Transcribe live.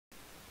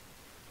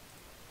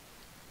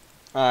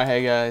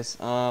Hey guys,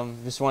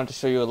 just wanted to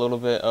show you a little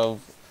bit of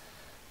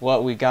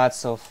what we got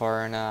so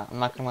far, and I'm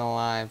not gonna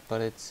lie,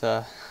 but it's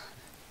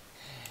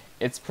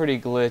pretty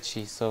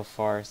glitchy so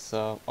far.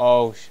 So,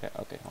 oh shit.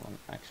 Okay, hold on.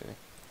 Actually,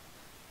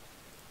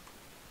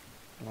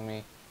 let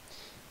me.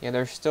 Yeah,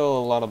 there's still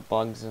a lot of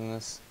bugs in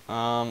this.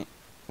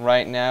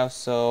 Right now,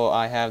 so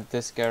I have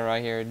this guy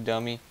right here,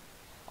 dummy.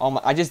 Oh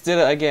my! I just did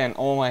it again.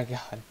 Oh my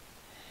god!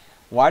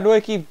 Why do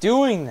I keep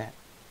doing that?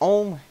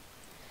 Oh my.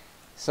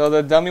 So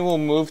the dummy will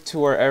move to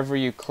wherever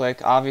you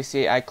click.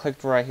 Obviously, I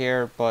clicked right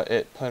here, but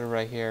it put it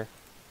right here.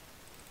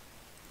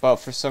 But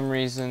for some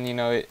reason,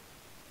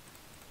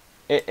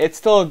 it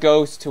still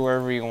goes to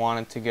wherever you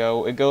want it to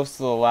go. It goes to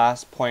the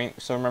last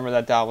point, so remember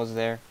that dot was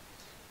there.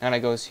 And it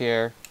goes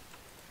here.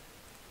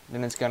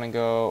 Then it's gonna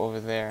go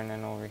over there and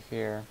then over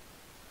here.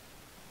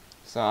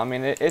 So I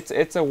mean,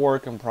 it's a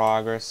work in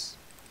progress.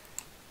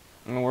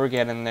 I mean, we're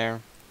getting there.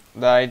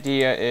 The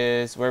idea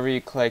is wherever you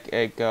click,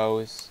 it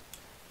goes.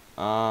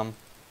 Um,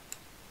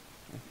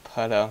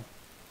 but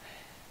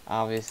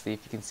obviously,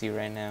 if you can see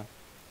right now,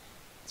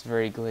 it's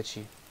very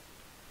glitchy.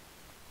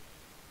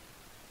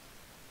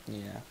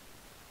 Yeah.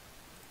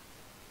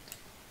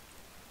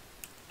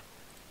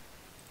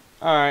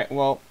 Alright,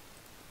 well,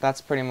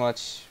 that's pretty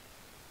much,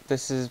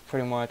 this is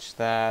pretty much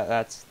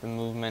that's the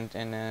movement,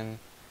 and then,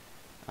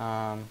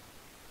 um,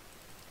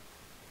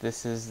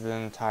 this is the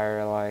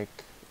entire, like,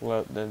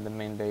 well, the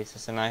main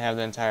basis, and I have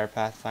the entire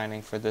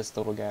pathfinding for this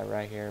little guy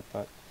right here,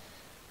 but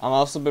I've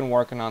also been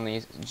working on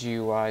these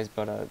GUIs,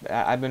 but,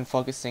 I've been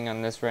focusing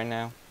on this right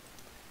now.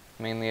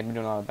 Mainly, I've been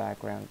doing a lot of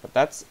background,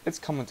 but it's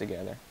coming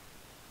together.